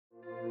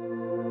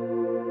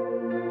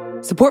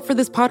Support for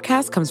this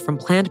podcast comes from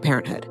Planned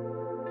Parenthood.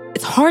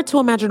 It's hard to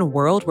imagine a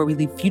world where we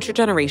leave future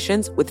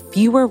generations with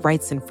fewer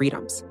rights and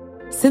freedoms.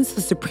 Since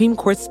the Supreme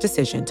Court's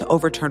decision to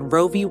overturn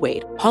Roe v.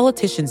 Wade,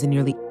 politicians in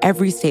nearly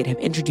every state have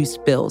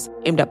introduced bills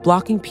aimed at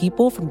blocking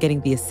people from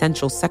getting the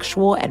essential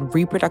sexual and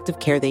reproductive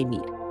care they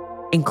need,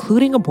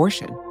 including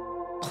abortion.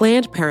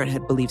 Planned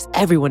Parenthood believes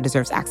everyone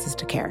deserves access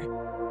to care.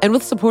 And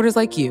with supporters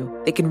like you,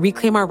 they can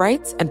reclaim our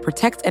rights and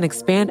protect and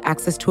expand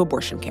access to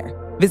abortion care.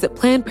 Visit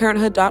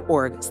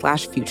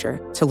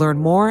PlannedParenthood.org/future to learn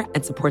more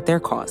and support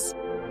their cause.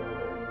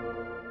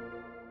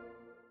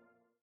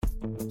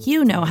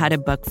 You know how to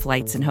book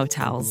flights and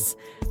hotels.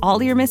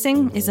 All you're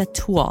missing is a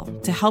tool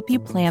to help you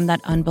plan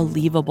that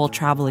unbelievable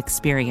travel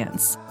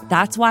experience.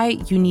 That's why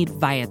you need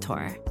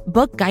Viator.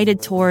 Book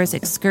guided tours,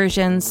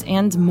 excursions,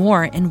 and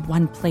more in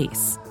one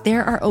place.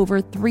 There are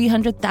over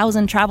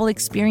 300,000 travel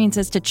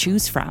experiences to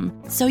choose from,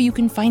 so you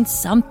can find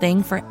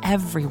something for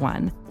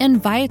everyone.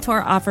 And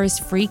Viator offers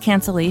free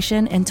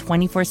cancellation and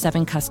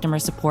 24/7 customer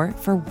support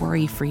for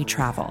worry-free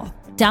travel.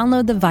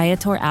 Download the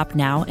Viator app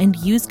now and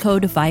use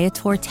code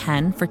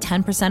Viator10 for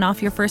 10%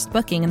 off your first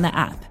booking in the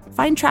app.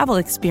 Find travel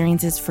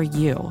experiences for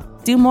you.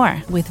 Do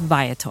more with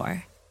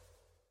Viator.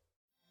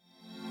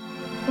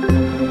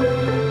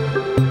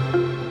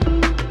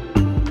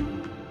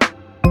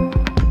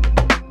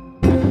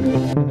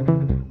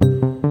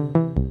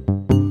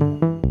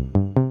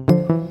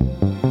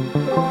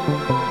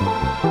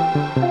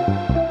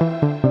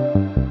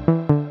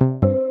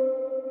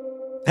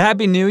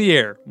 Happy New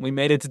Year. We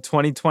made it to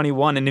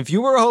 2021, and if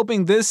you were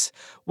hoping this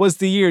was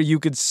the year you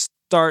could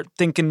start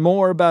thinking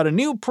more about a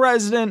new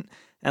president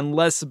and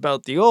less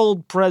about the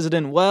old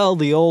president, well,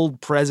 the old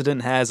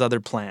president has other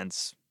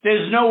plans.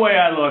 There's no way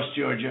I lost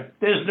Georgia.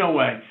 There's no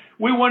way.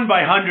 We won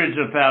by hundreds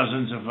of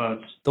thousands of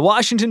votes. The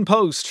Washington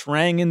Post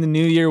rang in the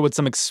new year with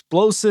some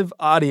explosive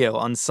audio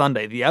on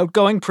Sunday. The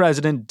outgoing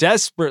president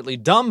desperately,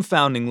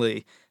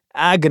 dumbfoundingly,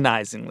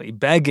 agonizingly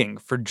begging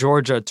for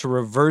Georgia to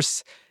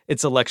reverse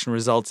its election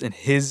results in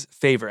his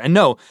favor. And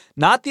no,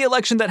 not the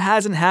election that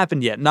hasn't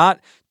happened yet, not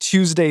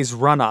Tuesday's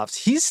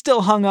runoffs. He's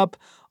still hung up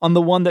on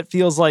the one that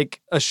feels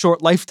like a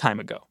short lifetime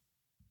ago.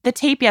 The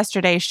tape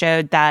yesterday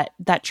showed that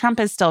Trump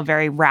is still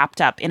very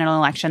wrapped up in an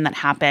election that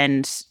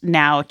happened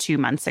now 2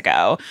 months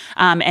ago,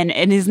 and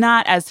is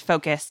not as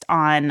focused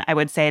on, I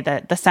would say,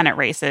 the Senate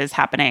races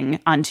happening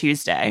on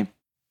Tuesday.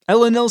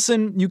 Ella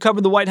Nilsen, you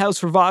covered the White House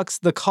for Vox.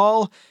 The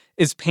call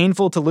is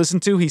painful to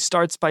listen to. He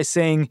starts by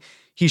saying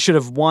he should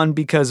have won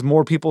because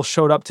more people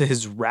showed up to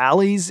his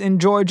rallies in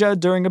Georgia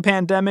during a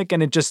pandemic,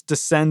 and it just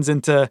descends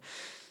into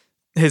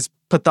his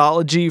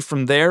pathology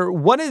from there.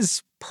 What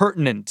is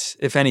pertinent,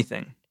 if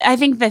anything? I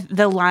think that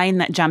the line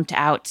that jumped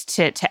out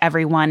to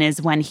everyone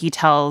is when he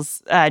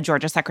tells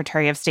Georgia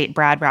Secretary of State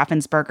Brad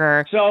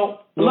Raffensperger. So,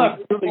 look,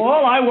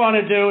 all I want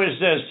to do is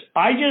this.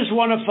 I just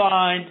want to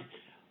find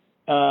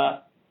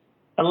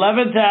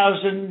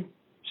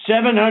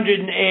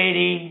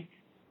 11,780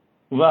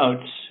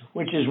 votes,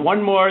 which is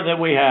one more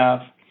than we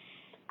have,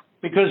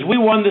 because we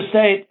won the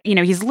state. You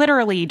know, he's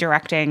literally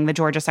directing the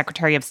Georgia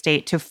Secretary of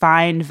State to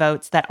find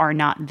votes that are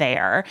not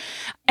there.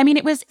 I mean,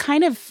 it was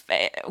kind of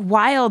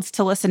wild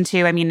to listen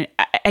to. I mean,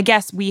 I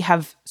guess we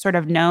have sort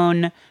of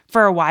known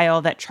for a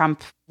while that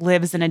Trump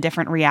lives in a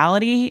different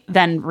reality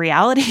than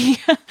reality.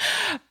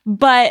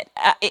 But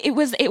it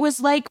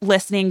was like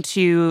listening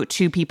to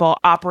two people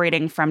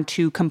operating from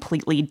two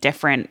completely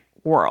different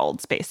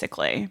worlds,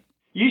 basically.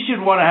 You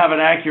should want to have an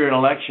accurate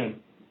election.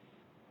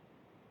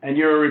 And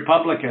you're a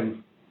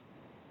Republican.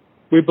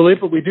 We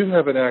believe that we do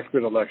have an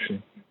accurate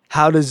election.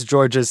 How does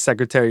Georgia's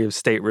Secretary of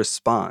State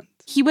respond?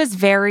 He was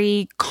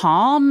very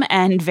calm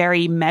and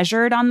very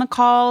measured on the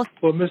call.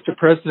 Well, Mr.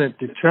 President,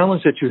 the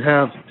challenge that you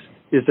have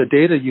is the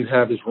data you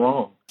have is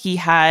wrong. He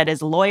had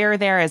his lawyer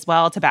there as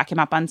well to back him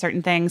up on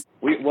certain things.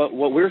 What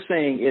we're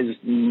saying is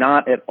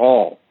not at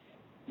all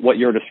what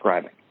you're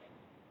describing.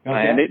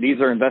 Okay. And these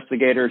are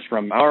investigators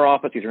from our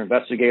office. These are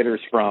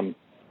investigators from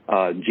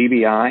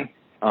GBI.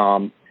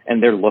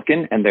 And they're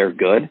looking and they're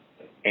good.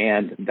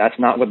 And that's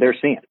not what they're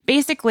seeing.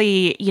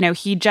 Basically, you know,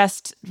 he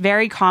just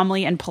very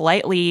calmly and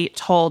politely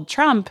told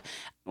Trump,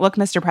 look,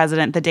 Mr.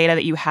 President, the data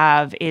that you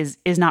have is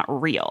not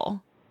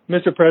real.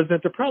 Mr.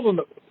 President, the problem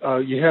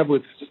you have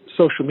with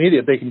social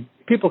media,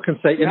 people can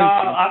say anything.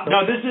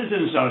 No, this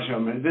isn't social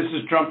media. This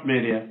is Trump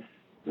media.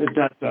 It's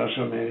not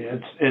social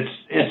media.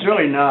 It's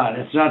really not.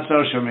 It's not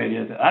social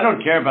media. I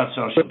don't care about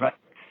social media.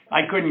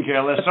 I couldn't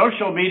care less.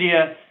 Social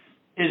media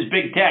is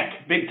big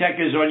tech. Big tech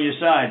is on your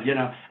side, you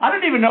know. I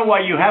don't even know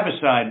why you have a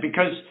side,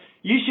 because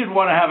you should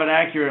want to have an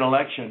accurate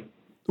election.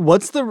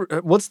 What's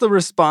the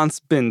response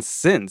been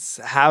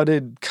since? How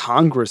did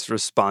Congress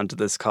respond to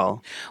this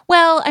call?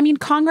 Well, I mean,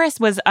 Congress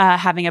was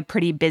having a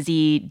pretty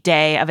busy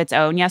day of its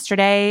own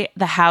yesterday.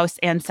 The House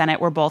and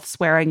Senate were both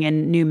swearing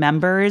in new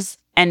members.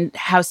 And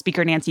House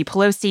Speaker Nancy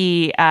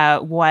Pelosi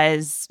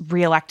was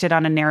reelected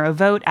on a narrow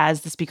vote as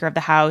the Speaker of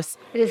the House.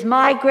 It is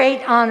my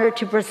great honor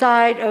to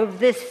preside over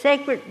this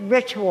sacred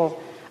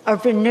ritual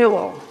of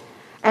renewal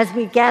as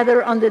we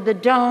gather under the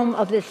dome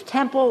of this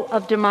temple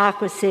of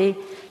democracy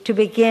to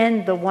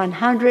begin the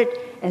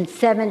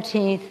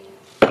 117th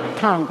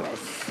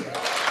Congress.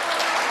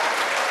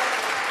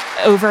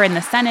 Over in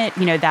the Senate,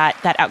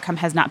 that outcome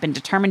has not been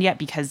determined yet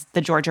because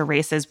the Georgia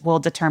races will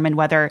determine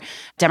whether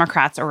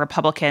Democrats or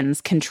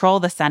Republicans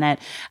control the Senate.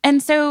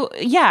 And so,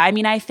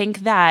 I think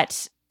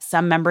that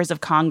some members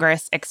of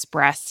Congress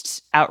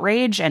expressed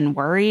outrage and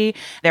worry.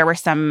 There were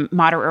some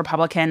moderate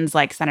Republicans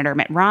like Senator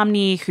Mitt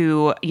Romney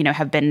who,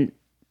 have been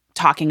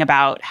talking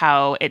about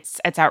how it's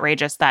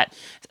outrageous that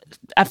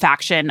a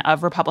faction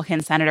of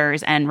Republican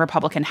senators and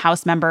Republican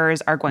House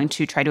members are going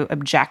to try to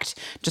object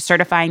to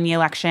certifying the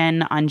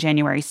election on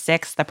January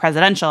 6th, the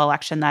presidential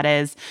election, that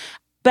is.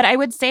 But I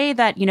would say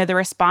that, the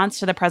response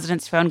to the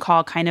president's phone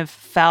call kind of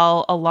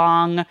fell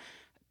along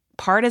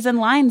partisan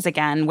lines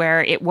again,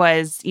 where it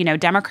was,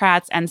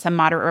 Democrats and some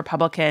moderate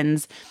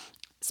Republicans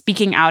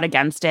speaking out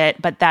against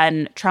it, but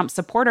then Trump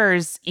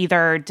supporters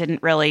either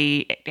didn't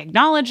really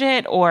acknowledge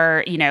it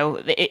or,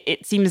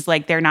 it seems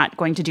like they're not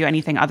going to do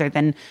anything other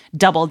than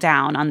double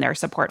down on their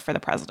support for the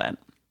president.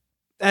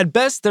 At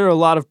best, there are a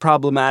lot of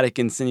problematic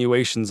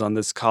insinuations on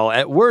this call.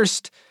 At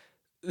worst,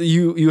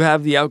 you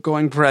have the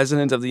outgoing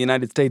president of the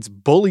United States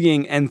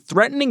bullying and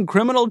threatening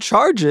criminal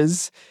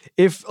charges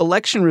if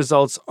election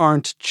results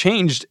aren't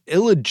changed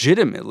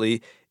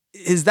illegitimately.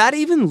 Is that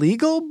even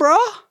legal, bruh?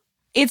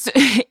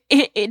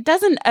 It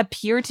doesn't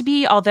appear to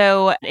be,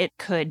 although it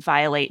could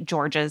violate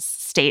Georgia's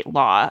state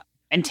law,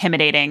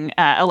 intimidating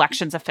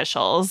elections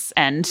officials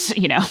and,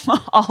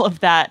 all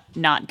of that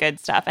not good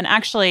stuff. And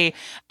actually,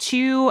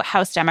 2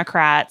 House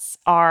Democrats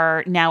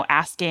are now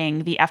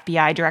asking the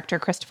FBI Director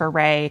Christopher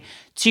Wray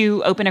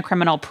to open a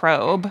criminal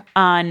probe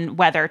on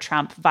whether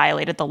Trump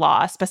violated the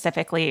law,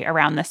 specifically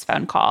around this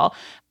phone call.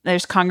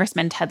 There's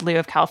Congressman Ted Lieu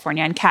of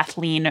California and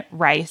Kathleen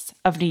Rice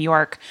of New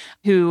York,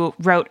 who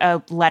wrote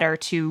a letter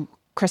to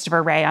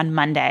Christopher Wray on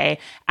Monday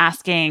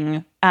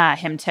asking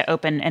him to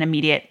open an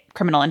immediate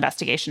criminal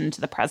investigation into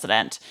the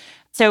president.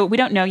 So we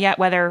don't know yet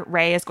whether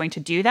Wray is going to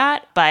do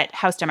that, but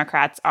House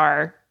Democrats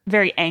are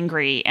very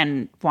angry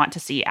and want to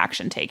see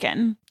action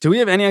taken. Do we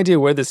have any idea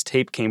where this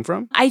tape came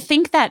from? I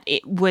think that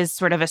it was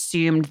sort of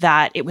assumed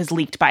that it was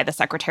leaked by the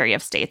Secretary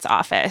of State's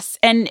office.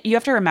 And you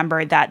have to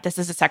remember that this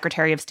is a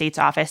Secretary of State's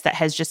office that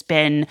has just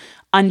been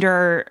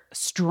under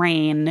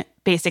strain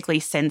basically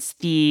since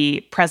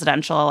the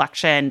presidential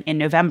election in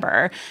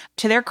November.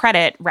 To their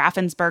credit,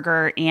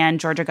 Raffensperger and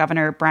Georgia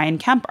Governor Brian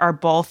Kemp are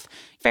both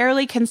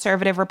fairly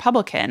conservative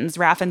Republicans.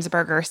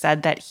 Raffensperger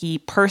said that he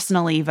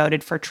personally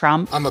voted for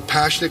Trump. I'm a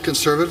passionate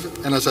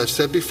conservative, and as I've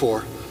said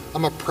before,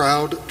 I'm a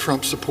proud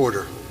Trump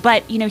supporter.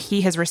 But,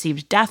 he has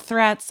received death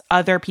threats.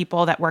 Other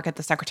people that work at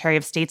the Secretary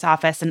of State's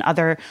office and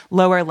other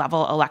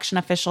lower-level election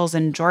officials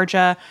in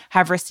Georgia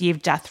have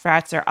received death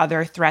threats or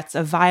other threats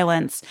of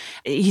violence.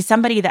 He's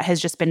somebody that has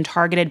just been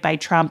targeted by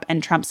Trump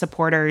and Trump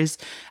supporters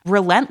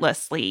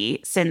relentlessly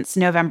since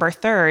November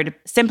 3rd,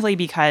 simply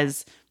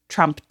because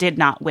Trump did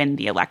not win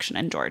the election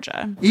in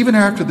Georgia. Even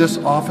after this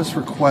office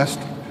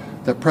request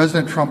that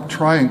President Trump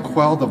try and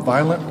quell the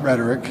violent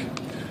rhetoric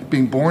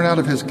being born out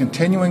of his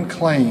continuing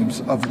claims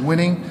of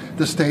winning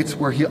the states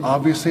where he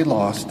obviously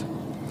lost,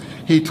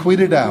 he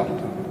tweeted out,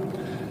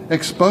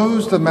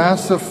 "Expose the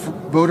massive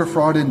voter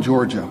fraud in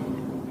Georgia."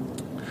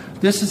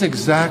 This is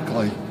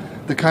exactly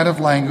the kind of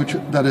language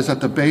that is at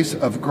the base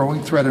of a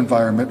growing threat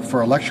environment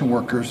for election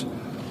workers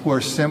who are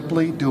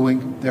simply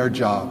doing their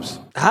jobs.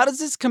 How does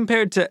this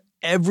compare to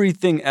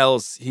everything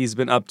else he's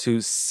been up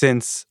to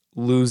since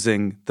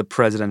losing the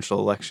presidential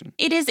election?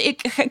 It is a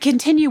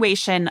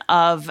continuation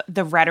of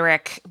the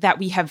rhetoric that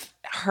we have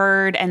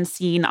heard and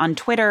seen on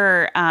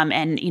Twitter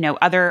and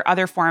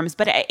other forums,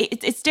 but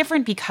it's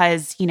different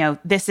because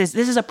this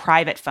is a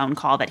private phone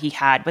call that he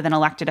had with an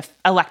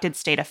elected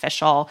state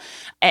official,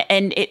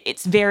 and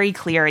it's very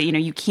clear.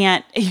 You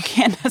can't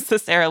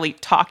necessarily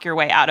talk your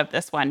way out of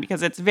this one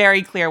because it's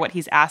very clear what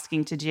he's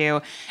asking to do,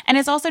 and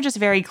it's also just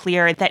very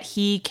clear that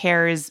he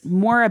cares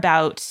more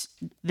about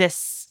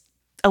this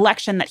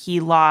election that he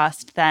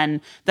lost than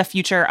the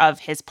future of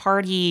his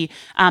party,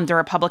 the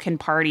Republican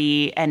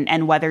Party,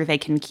 and whether they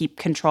can keep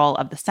control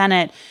of the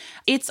Senate.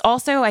 It's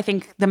also, I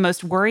think, the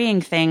most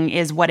worrying thing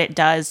is what it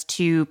does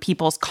to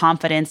people's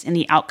confidence in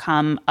the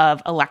outcome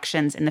of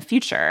elections in the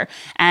future.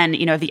 And,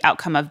 the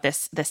outcome of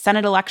this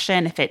Senate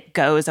election, if it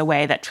goes a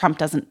way that Trump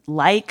doesn't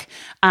like,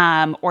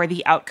 or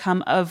the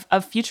outcome of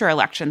future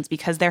elections,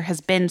 because there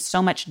has been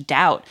so much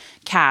doubt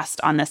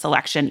cast on this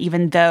election,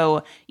 even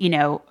though,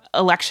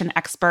 election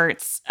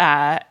experts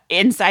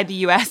inside the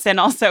U.S. and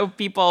also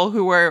people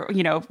who were,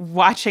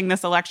 watching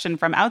this election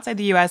from outside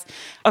the U.S.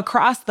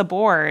 across the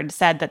board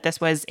said that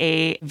this was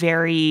a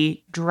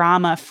very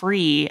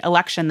drama-free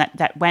election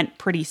that went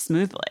pretty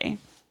smoothly.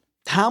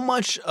 How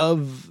much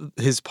of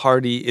his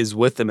party is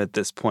with him at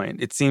this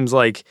point? It seems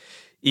like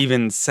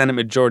even Senate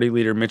Majority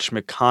Leader Mitch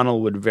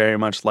McConnell would very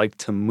much like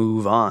to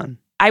move on.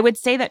 I would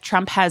say that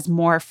Trump has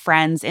more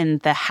friends in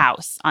the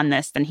House on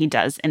this than he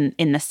does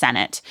in the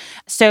Senate.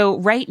 So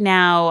right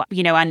now,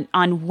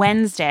 on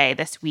Wednesday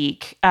this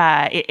week,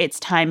 it's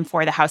time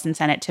for the House and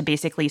Senate to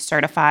basically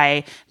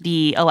certify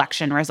the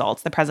election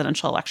results, the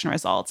presidential election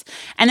results.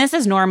 And this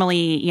is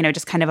normally,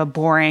 just kind of a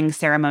boring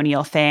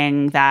ceremonial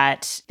thing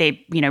that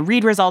they,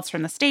 read results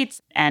from the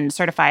states and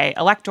certify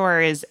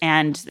electors.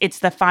 And it's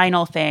the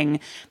final thing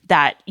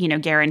that,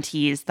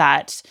 guarantees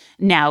that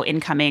now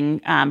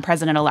incoming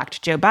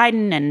President-elect Joe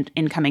Biden and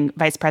incoming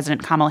Vice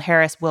President Kamala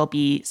Harris will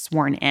be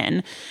sworn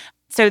in.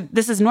 So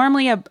this is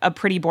normally a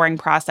pretty boring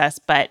process,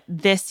 but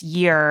this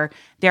year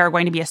there are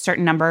going to be a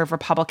certain number of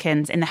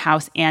Republicans in the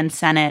House and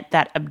Senate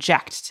that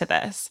object to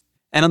this.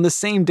 And on the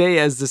same day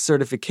as the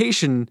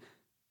certification,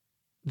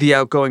 the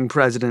outgoing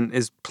president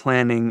is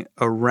planning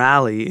a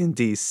rally in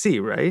D.C.,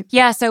 right?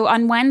 Yeah, so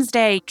on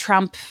Wednesday,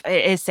 Trump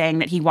is saying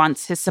that he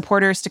wants his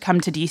supporters to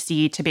come to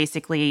D.C. to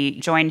basically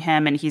join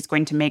him, and he's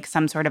going to make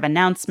some sort of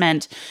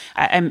announcement.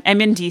 I'm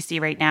in D.C.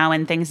 right now,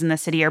 and things in the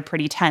city are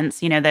pretty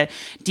tense. The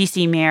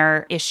D.C.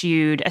 mayor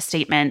issued a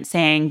statement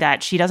saying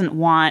that she doesn't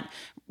want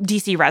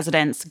D.C.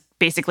 residents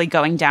basically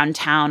going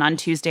downtown on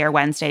Tuesday or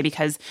Wednesday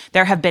because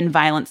there have been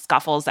violent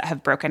scuffles that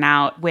have broken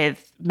out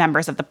with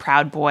members of the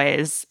Proud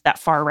Boys, that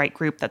far-right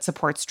group that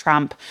supports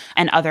Trump,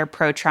 and other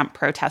pro-Trump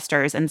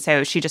protesters. And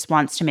so she just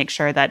wants to make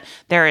sure that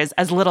there is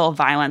as little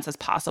violence as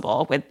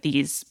possible with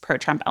these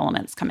pro-Trump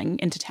elements coming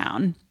into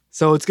town.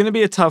 So it's going to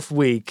be a tough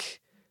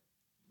week,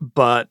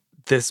 but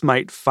this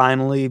might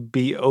finally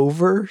be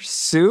over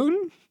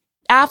soon?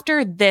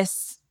 After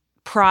this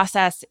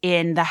process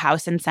in the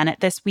House and Senate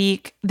this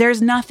week,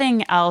 there's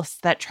nothing else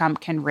that Trump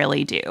can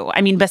really do.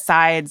 I mean,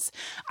 besides,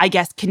 I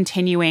guess,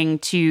 continuing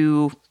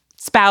to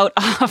spout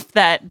off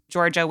that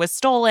Georgia was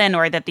stolen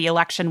or that the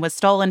election was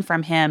stolen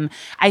from him.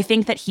 I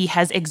think that he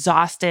has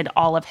exhausted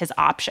all of his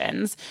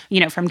options,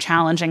 from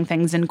challenging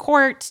things in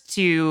court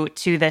to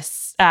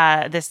this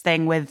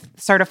thing with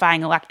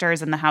certifying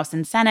electors in the House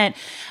and Senate.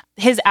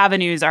 His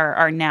avenues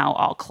are now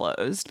all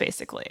closed,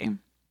 basically.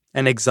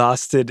 And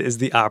exhausted is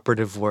the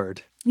operative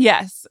word.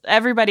 Yes,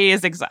 everybody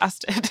is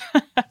exhausted.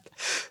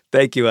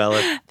 Thank you,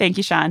 Ellen. Thank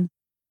you, Sean.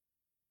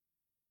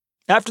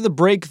 After the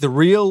break, the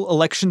real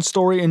election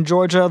story in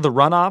Georgia, the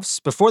runoffs.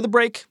 Before the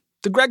break,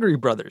 the Gregory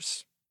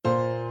brothers.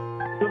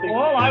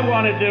 All I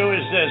want to do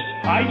is this.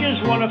 I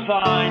just want to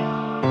find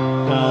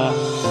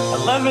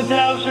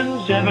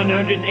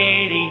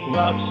 11,780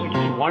 loves, which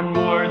is one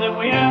more than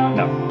we have.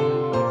 No.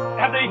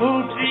 Have they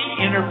moved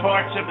the inner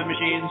parts of the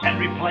machines and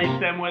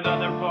replaced them with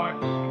other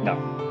parts? No.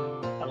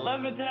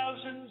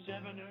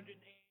 11,780.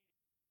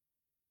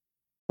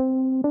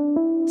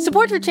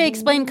 Support for Che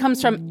Explained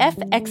comes from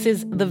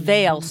FX's The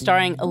Veil,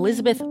 starring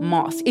Elizabeth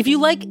Moss. If you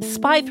like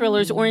spy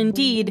thrillers or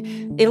indeed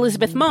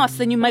Elizabeth Moss,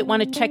 then you might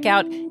want to check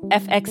out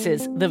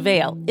FX's The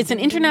Veil. It's an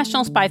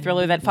international spy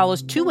thriller that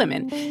follows two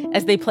women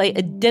as they play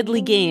a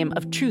deadly game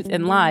of truth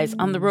and lies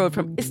on the road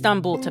from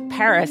Istanbul to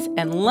Paris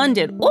and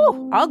London.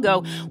 Oh, I'll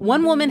go.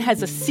 One woman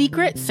has a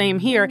secret, same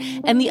here,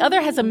 and the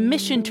other has a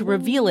mission to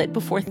reveal it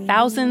before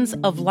thousands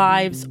of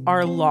lives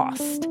are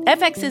lost.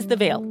 FX's The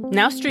Veil,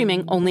 now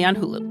streaming only on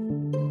Hulu.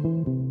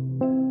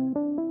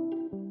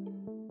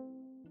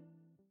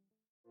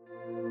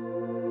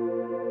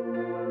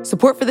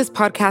 Support for this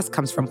podcast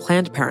comes from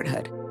Planned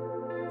Parenthood.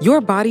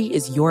 Your body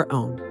is your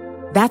own.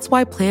 That's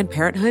why Planned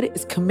Parenthood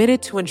is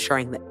committed to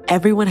ensuring that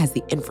everyone has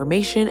the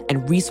information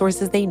and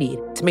resources they need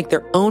to make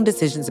their own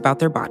decisions about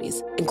their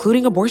bodies,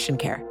 including abortion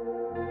care.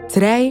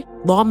 Today,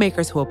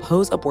 lawmakers who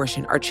oppose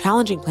abortion are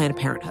challenging Planned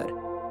Parenthood.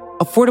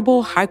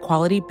 Affordable,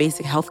 high-quality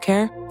basic health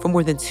care for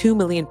more than 2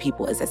 million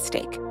people is at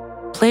stake.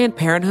 Planned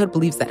Parenthood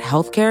believes that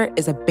health care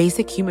is a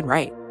basic human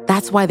right.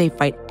 That's why they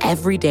fight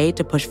every day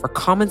to push for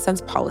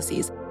common-sense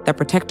policies that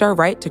protect our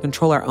right to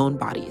control our own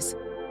bodies.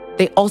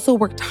 They also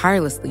work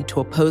tirelessly to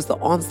oppose the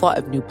onslaught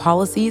of new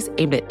policies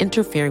aimed at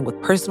interfering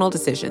with personal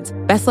decisions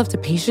best left to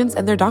patients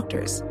and their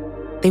doctors.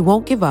 They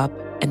won't give up,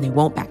 and they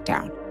won't back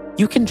down.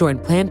 You can join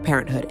Planned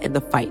Parenthood in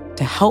the fight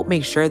to help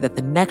make sure that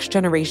the next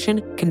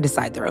generation can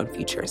decide their own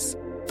futures.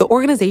 The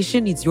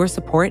organization needs your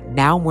support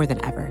now more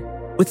than ever.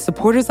 With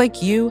supporters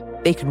like you,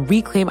 they can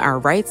reclaim our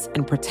rights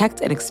and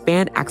protect and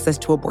expand access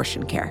to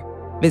abortion care.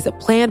 Visit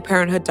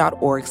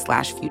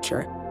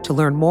PlannedParenthood.org/future to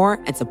learn more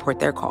and support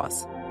their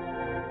cause.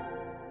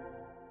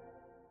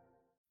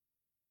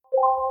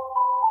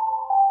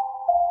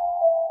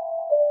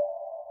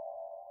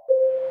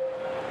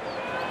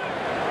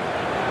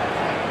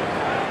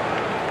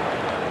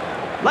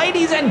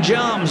 Ladies and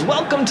germs,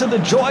 welcome to the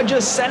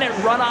Georgia Senate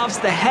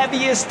runoffs, the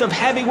heaviest of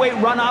heavyweight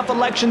runoff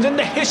elections in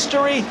the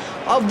history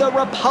of the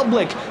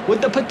Republic,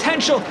 with the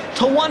potential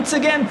to once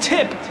again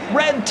tip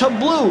red to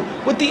blue,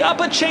 with the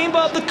upper chamber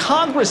of the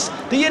Congress,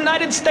 the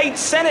United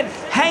States Senate,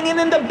 hanging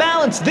in the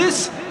balance.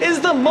 This is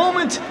the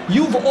moment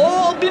you've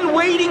all been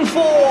waiting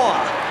for.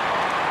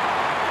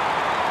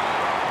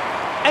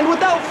 And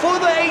without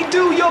further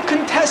ado, your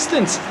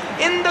contestants.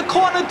 In the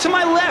corner to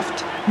my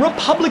left,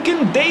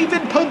 Republican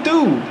David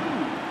Perdue.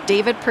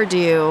 David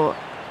Perdue,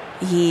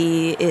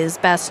 He is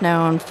best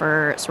known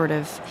for sort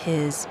of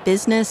his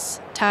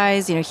business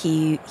ties. You know,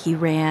 he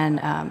ran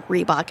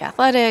Reebok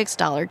Athletics,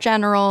 Dollar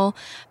General,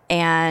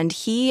 and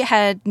he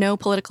had no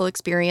political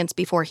experience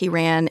before he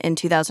ran in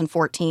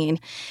 2014.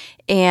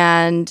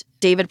 And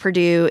David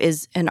Perdue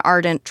is an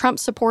ardent Trump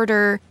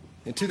supporter.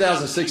 In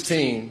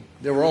 2016,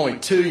 there were only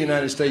 2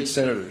 United States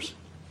senators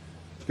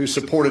who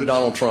supported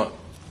Donald Trump,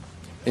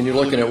 and you're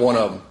looking at one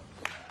of them.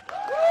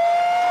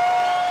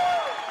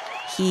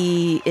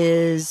 He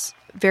is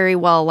very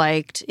well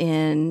liked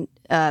in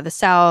the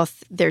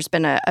South. There's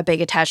been a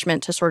big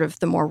attachment to sort of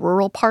the more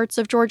rural parts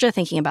of Georgia,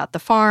 thinking about the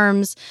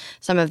farms,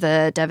 some of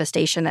the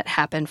devastation that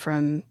happened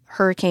from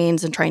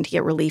hurricanes and trying to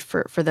get relief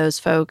for those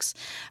folks.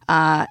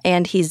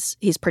 And he's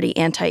pretty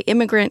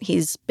anti-immigrant.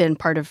 He's been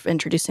part of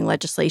introducing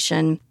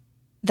legislation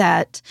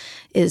that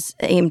is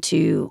aimed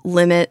to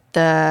limit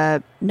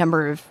the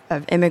number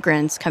of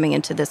immigrants coming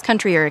into this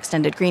country or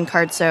extended green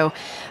cards. So,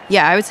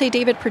 yeah, I would say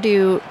David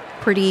Perdue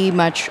pretty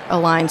much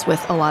aligns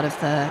with a lot of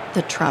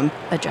the Trump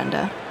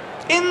agenda.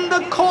 In the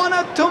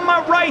corner to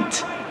my right,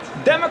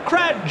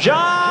 Democrat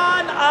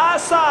Jon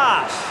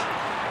Ossoff.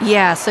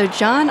 Yeah, so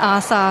Jon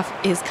Ossoff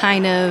is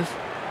kind of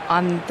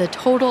on the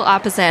total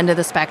opposite end of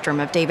the spectrum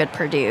of David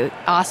Perdue.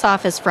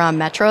 Ossoff is from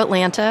Metro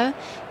Atlanta.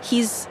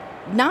 He's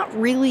not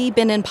really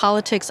been in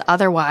politics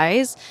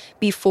otherwise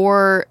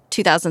before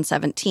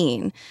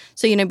 2017.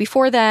 So,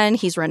 before then,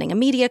 he's running a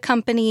media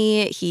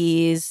company.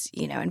 He's,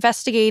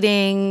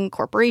 investigating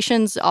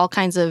corporations, all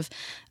kinds of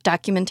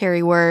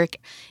documentary work.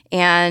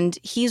 And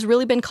he's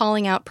really been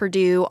calling out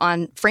Perdue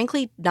on,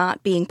 frankly,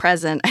 not being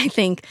present. I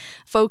think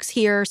folks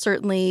here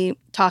certainly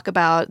talk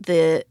about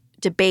the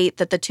debate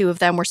that the two of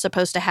them were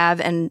supposed to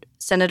have, and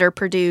Senator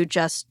Perdue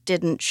just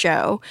didn't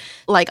show.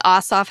 Like,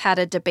 Ossoff had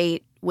a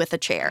debate with a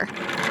chair.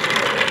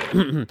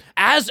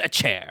 As a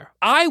chair,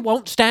 I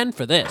won't stand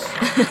for this.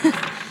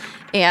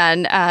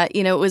 And,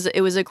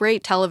 it was a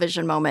great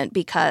television moment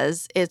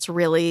because it's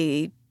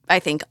really, I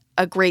think,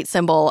 a great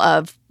symbol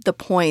of the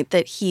point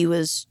that he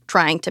was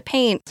trying to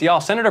paint.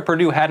 Y'all, Senator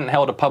Perdue hadn't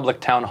held a public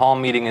town hall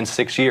meeting in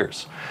 6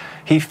 years.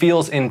 He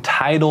feels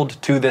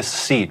entitled to this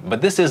seat,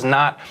 but this is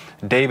not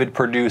David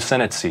Perdue's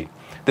Senate seat.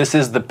 This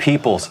is the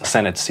people's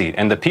Senate seat,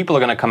 and the people are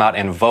going to come out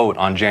and vote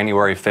on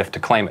January 5th to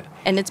claim it.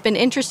 And it's been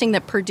interesting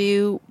that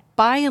Perdue,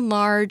 by and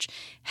large,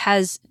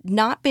 has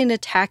not been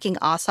attacking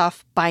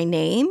Ossoff by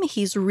name.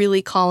 He's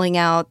really calling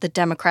out the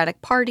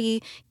Democratic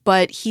Party,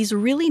 but he's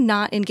really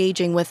not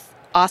engaging with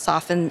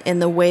Ossoff in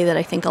the way that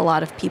I think a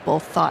lot of people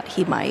thought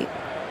he might.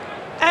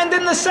 And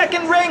in the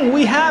second ring,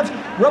 we have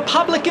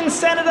Republican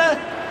Senator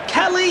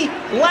Kelly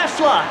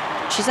Loeffler.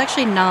 She's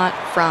actually not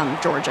from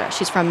Georgia.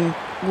 She's from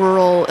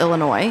rural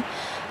Illinois,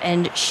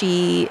 and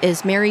she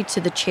is married to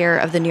the chair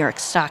of the New York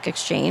Stock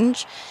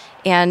Exchange.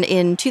 And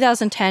in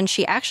 2010,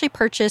 she actually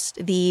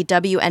purchased the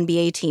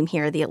WNBA team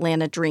here, the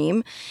Atlanta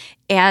Dream.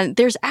 And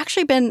there's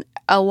actually been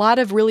a lot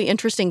of really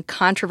interesting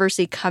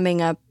controversy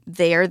coming up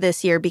there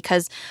this year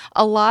because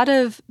a lot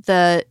of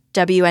the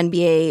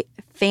WNBA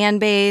fan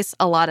base,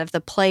 a lot of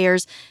the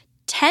players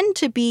tend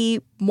to be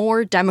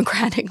more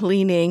Democratic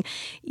leaning,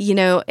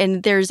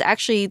 and there's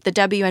actually the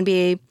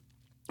WNBA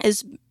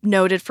is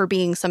noted for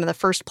being some of the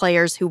first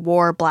players who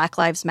wore Black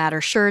Lives Matter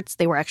shirts.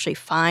 They were actually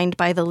fined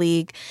by the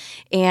league.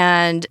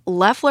 And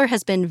Loeffler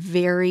has been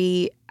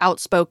very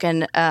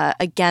outspoken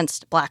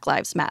against Black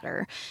Lives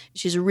Matter.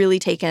 She's really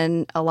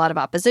taken a lot of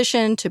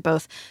opposition to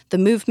both the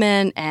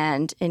movement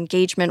and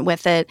engagement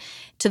with it,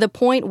 to the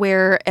point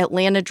where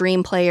Atlanta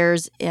Dream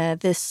players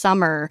this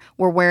summer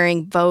were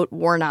wearing Vote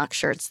Warnock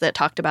shirts that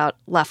talked about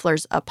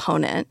Loeffler's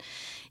opponent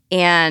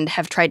and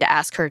have tried to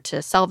ask her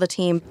to sell the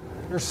team.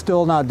 You're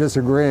still not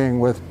disagreeing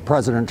with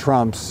President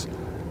Trump's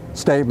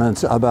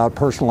statements about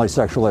personally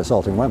sexually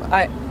assaulting women.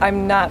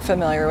 I'm not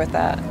familiar with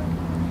that.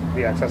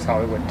 The Access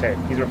Hollywood tape.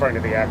 He's referring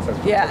to the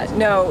Access. Yeah,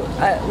 no.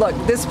 Look,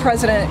 this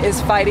president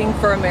is fighting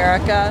for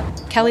America.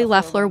 Kelly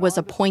Loeffler was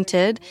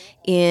appointed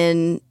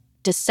in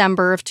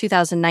December of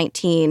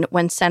 2019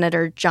 when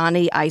Senator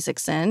Johnny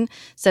Isakson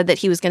said that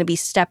he was going to be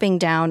stepping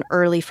down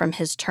early from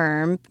his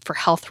term for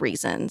health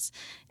reasons.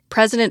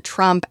 President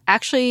Trump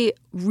actually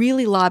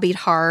really lobbied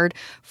hard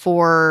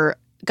for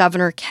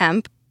Governor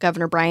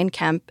Brian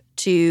Kemp,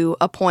 to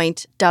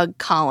appoint Doug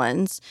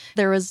Collins.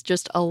 There was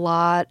just a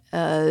lot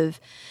of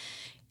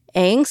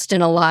angst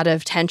and a lot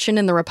of tension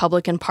in the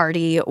Republican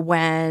Party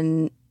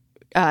when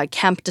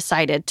Kemp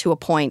decided to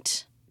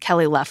appoint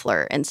Kelly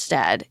Loeffler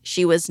instead.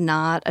 She was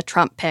not a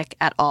Trump pick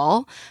at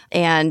all.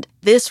 And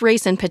this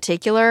race in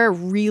particular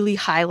really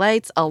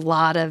highlights a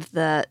lot of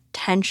the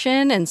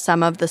tension and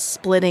some of the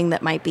splitting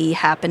that might be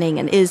happening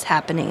and is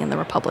happening in the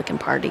Republican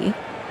Party.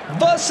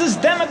 Versus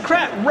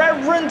Democrat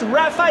Reverend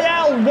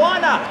Raphael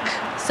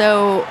Warnock.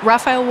 So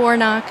Raphael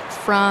Warnock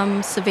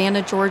from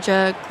Savannah,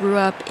 Georgia, grew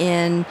up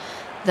in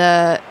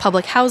the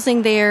public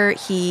housing there.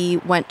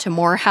 He went to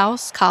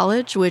Morehouse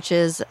College, which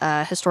is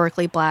a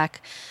historically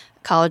Black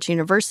College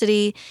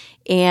University,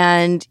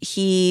 and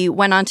he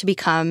went on to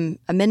become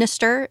a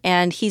minister,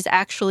 and he's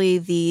actually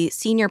the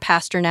senior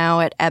pastor now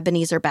at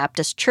Ebenezer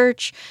Baptist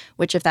Church,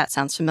 which, if that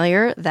sounds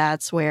familiar,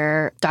 that's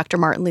where Dr.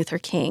 Martin Luther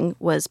King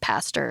was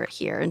pastor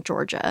here in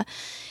Georgia.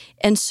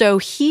 And so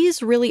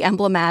he's really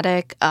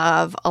emblematic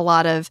of a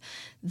lot of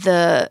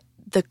the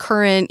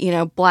current,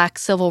 Black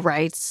civil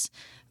rights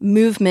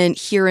movement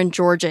here in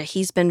Georgia.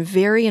 He's been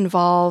very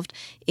involved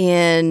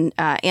in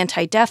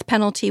anti-death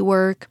penalty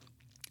work.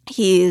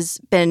 He's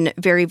been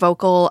very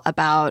vocal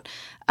about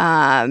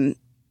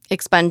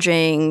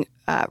expunging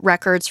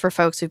records for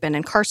folks who've been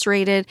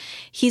incarcerated.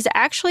 He's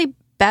actually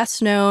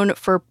best known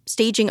for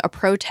staging a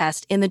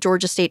protest in the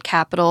Georgia State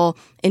Capitol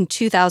in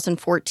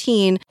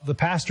 2014. The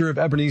pastor of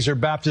Ebenezer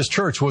Baptist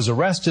Church was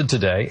arrested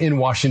today in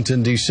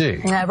Washington, D.C.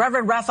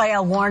 Reverend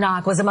Raphael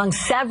Warnock was among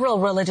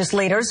several religious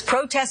leaders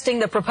protesting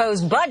the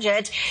proposed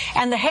budget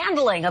and the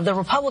handling of the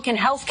Republican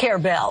health care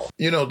bill.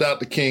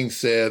 Dr. King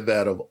said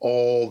that of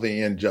all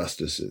the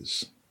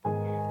injustices,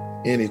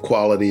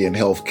 inequality in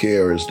health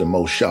care is the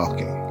most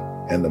shocking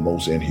and the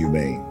most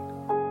inhumane.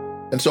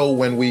 And so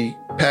when we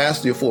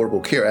passed the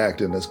Affordable Care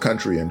Act in this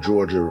country and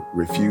Georgia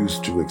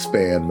refused to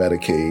expand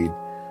Medicaid,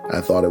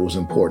 I thought it was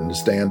important to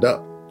stand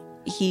up.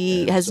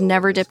 He has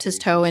never dipped his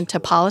toe into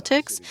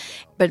politics,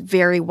 but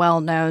very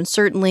well known,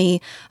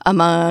 certainly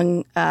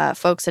among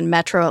folks in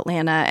Metro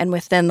Atlanta and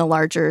within the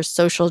larger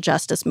social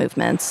justice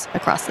movements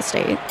across the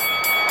state.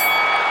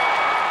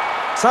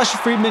 Sasha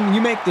Friedman,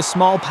 you make the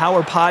Small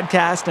Power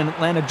podcast in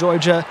Atlanta,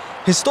 Georgia.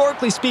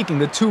 Historically speaking,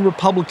 the two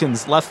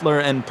Republicans, Loeffler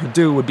and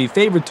Perdue, would be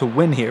favored to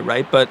win here,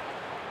 right? But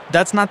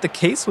that's not the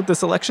case with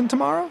this election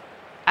tomorrow?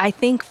 I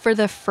think for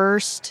the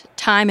first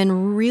time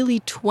in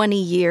really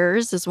 20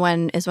 years is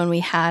when we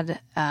had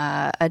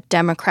a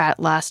Democrat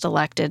last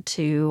elected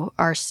to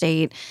our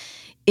state.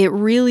 It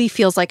really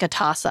feels like a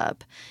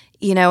toss-up,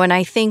 and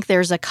I think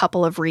there's a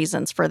couple of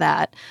reasons for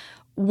that.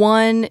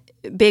 One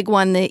big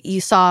one that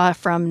you saw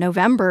from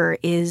November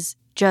is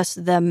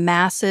just the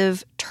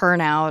massive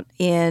turnout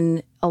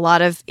in a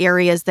lot of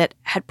areas that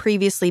had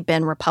previously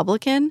been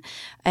Republican,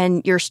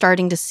 and you're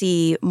starting to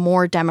see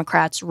more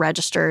Democrats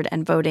registered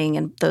and voting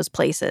in those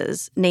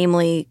places,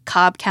 namely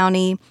Cobb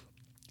County,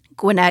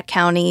 Gwinnett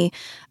County.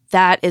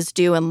 That is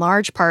due in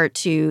large part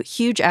to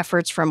huge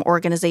efforts from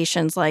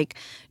organizations like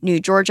New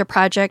Georgia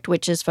Project,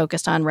 which is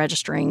focused on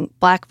registering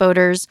Black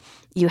voters.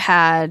 You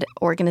had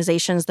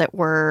organizations that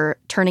were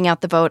turning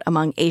out the vote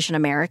among Asian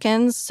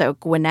Americans. So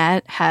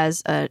Gwinnett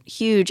has a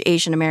huge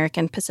Asian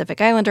American Pacific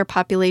Islander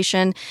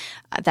population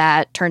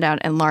that turned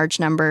out in large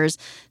numbers.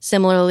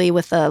 Similarly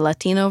with the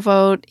Latino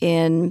vote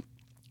in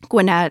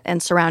Gwinnett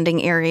and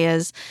surrounding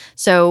areas.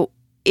 So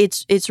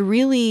it's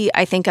really,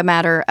 I think, a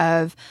matter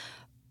of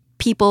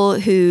people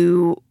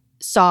who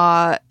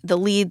saw the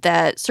lead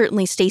that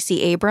certainly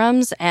Stacey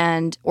Abrams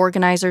and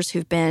organizers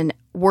who've been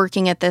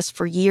working at this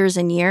for years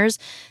and years,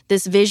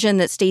 this vision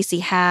that Stacey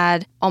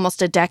had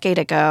almost a decade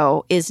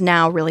ago is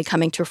now really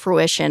coming to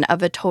fruition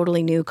of a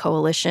totally new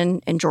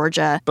coalition in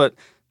Georgia. But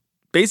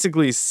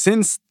basically,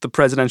 since the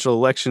presidential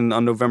election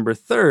on November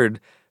 3rd,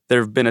 there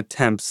have been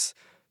attempts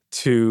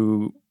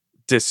to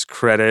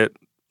discredit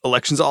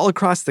elections all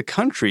across the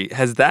country.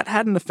 Has that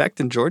had an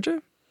effect in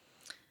Georgia?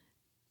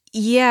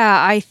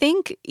 Yeah, I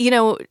think,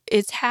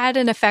 it's had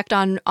an effect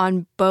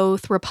on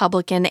both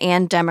Republican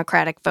and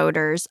Democratic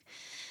voters.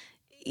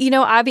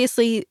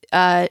 Obviously,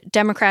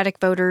 Democratic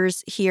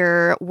voters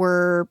here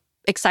were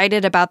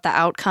excited about the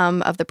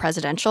outcome of the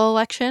presidential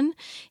election,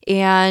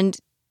 and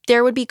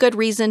there would be good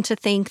reason to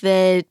think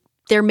that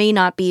there may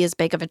not be as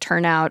big of a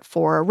turnout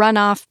for a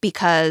runoff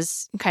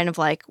because kind of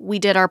like, we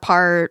did our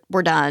part,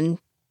 we're done.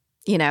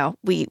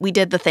 We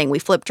did the thing. We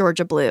flipped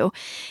Georgia blue.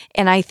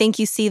 And I think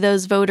you see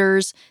those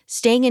voters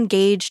staying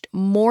engaged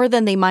more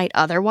than they might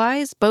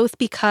otherwise, both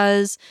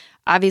because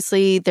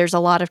obviously there's a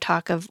lot of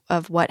talk of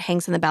what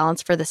hangs in the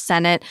balance for the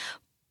Senate,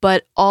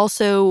 but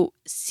also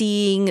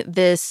seeing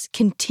this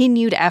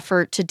continued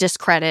effort to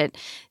discredit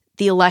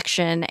the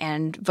election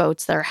and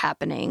votes that are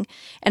happening.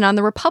 And on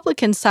the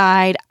Republican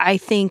side, I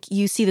think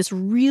you see this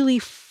really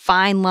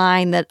fine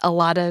line that a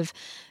lot of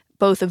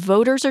both the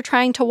voters are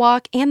trying to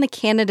walk and the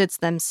candidates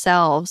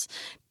themselves,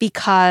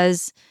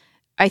 because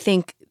I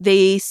think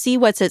they see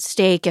what's at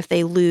stake if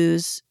they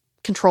lose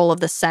control of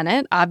the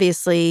Senate.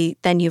 Obviously,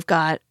 then you've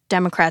got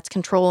Democrats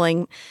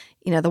controlling,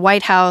 the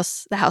White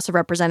House, the House of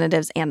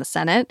Representatives, and the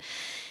Senate.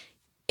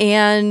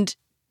 And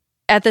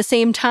at the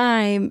same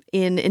time,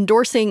 in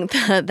endorsing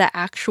the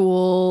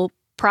actual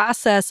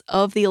process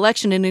of the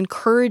election and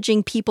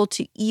encouraging people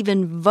to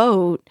even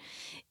vote,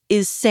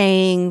 is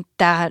saying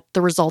that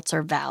the results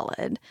are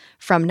valid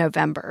from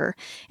November.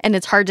 And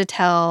it's hard to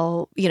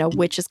tell,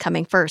 which is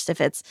coming first,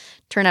 if it's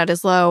turnout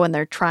is low and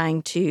they're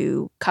trying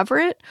to cover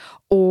it,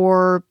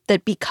 or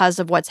that because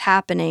of what's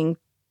happening,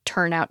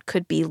 turnout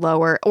could be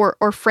lower,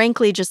 or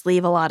frankly, just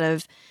leave a lot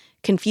of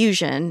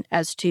confusion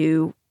as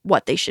to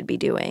what they should be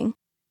doing.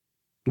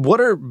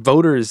 What are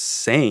voters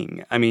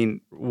saying? I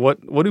mean,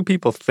 what do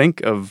people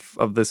think of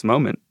this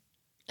moment?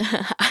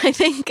 I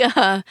think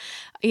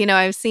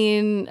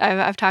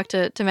I've talked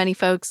to many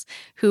folks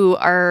who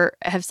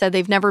have said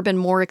they've never been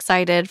more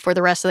excited for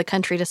the rest of the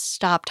country to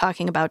stop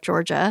talking about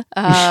Georgia.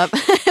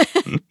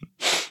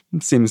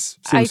 Seems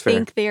I fair.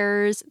 think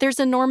there's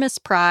enormous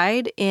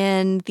pride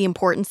in the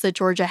importance that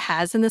Georgia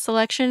has in this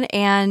election,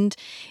 and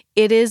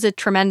it is a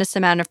tremendous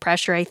amount of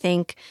pressure. I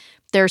think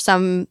there are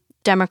some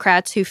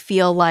Democrats who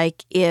feel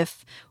like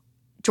if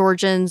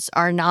Georgians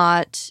are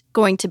not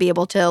going to be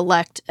able to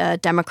elect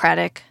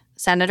Democratic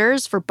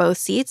senators for both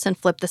seats and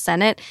flip the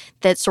Senate,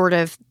 that sort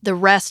of the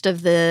rest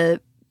of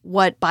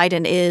what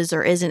Biden is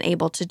or isn't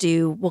able to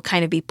do will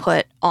kind of be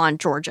put on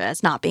Georgia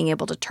as not being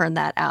able to turn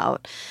that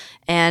out.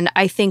 And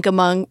I think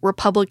among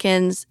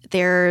Republicans,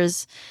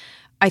 there's,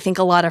 I think,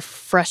 a lot of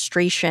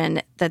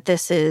frustration that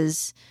this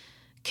is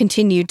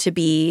continued to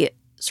be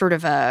sort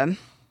of a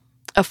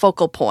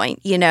focal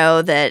point,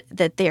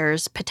 that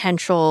there's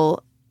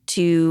potential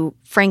to,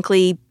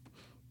 frankly,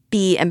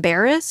 be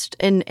embarrassed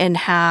and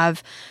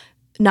have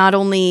not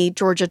only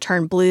Georgia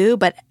turn blue,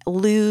 but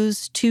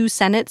lose 2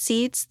 Senate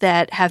seats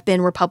that have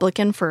been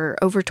Republican for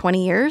over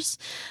 20 years.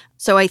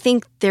 So I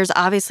think there's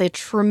obviously a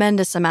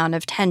tremendous amount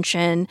of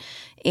tension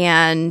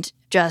and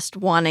just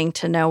wanting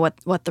to know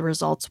what the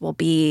results will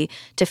be,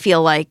 to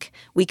feel like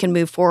we can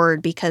move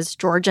forward, because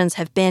Georgians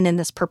have been in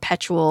this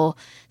perpetual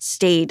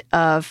state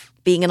of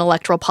being in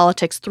electoral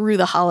politics through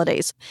the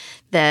holidays,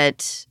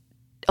 that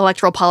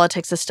electoral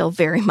politics is still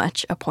very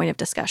much a point of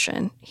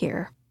discussion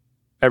here.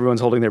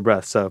 Everyone's holding their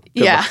breath, so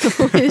good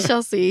luck. We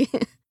shall see.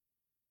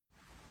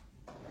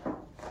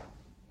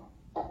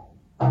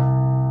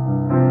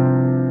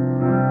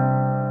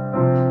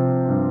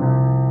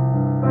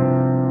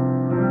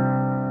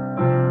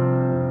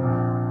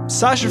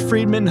 Sasha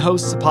Friedman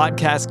hosts a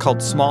podcast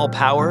called Small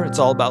Power. It's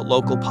all about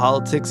local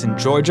politics in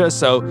Georgia.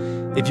 So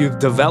if you've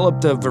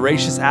developed a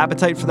voracious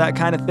appetite for that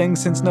kind of thing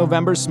since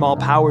November, Small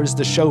Power is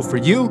the show for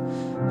you.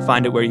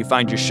 Find it where you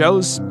find your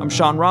shows. I'm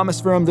Sean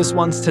Rameswaram. This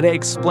one's Today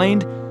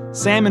Explained.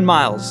 Sam and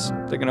Miles,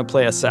 they're going to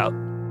play us out.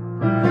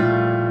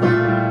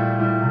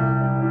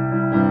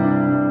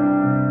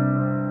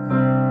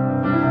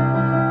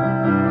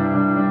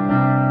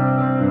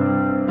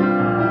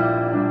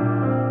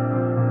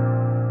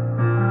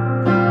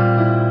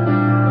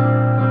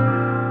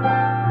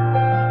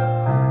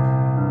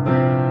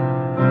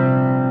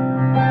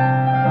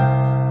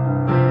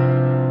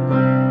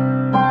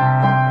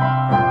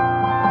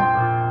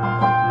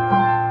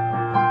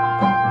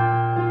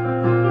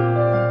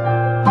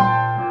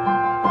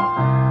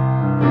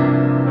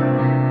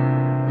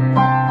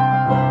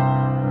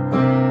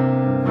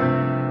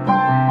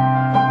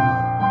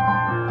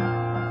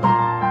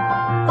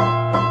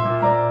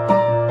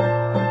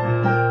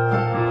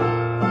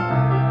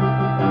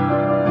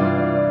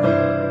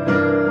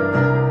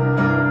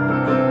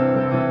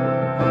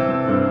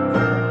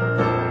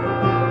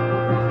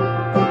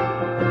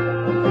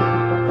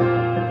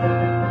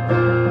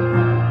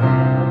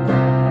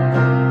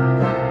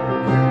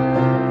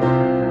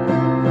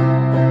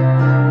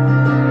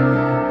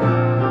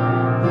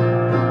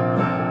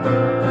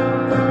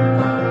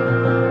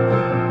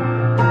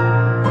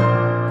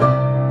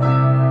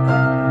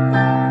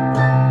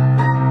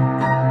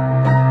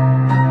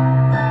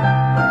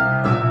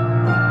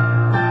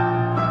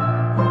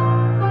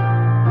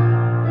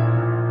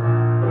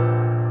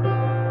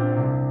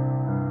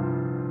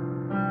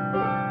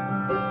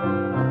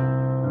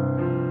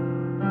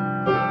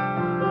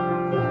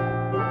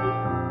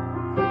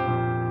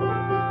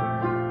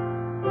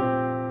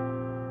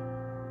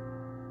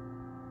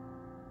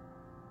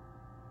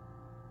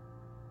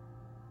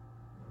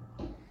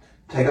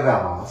 Take a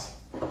bow, Miles.